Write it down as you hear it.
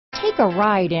Take a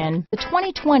ride in the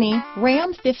 2020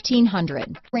 Ram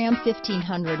 1500. Ram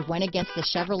 1500 went against the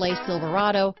Chevrolet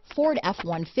Silverado, Ford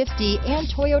F-150, and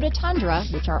Toyota Tundra,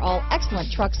 which are all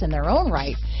excellent trucks in their own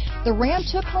right. The Ram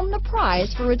took home the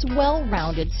prize for its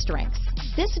well-rounded strengths.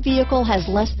 This vehicle has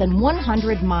less than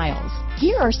 100 miles.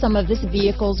 Here are some of this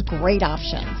vehicle's great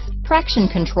options: traction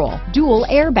control, dual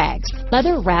airbags,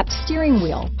 leather-wrapped steering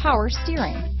wheel, power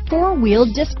steering,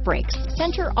 four-wheel disc brakes,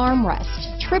 center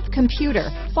armrest, trip computer,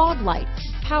 fog lights,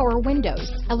 power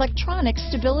windows, electronic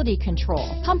stability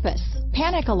control, compass,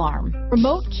 panic alarm,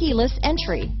 remote keyless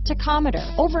entry, tachometer,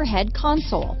 overhead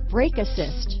console, brake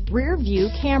assist, rear view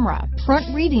camera,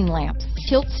 front reading lamps,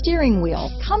 tilt steering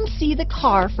wheel. Come see the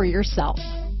car for yourself.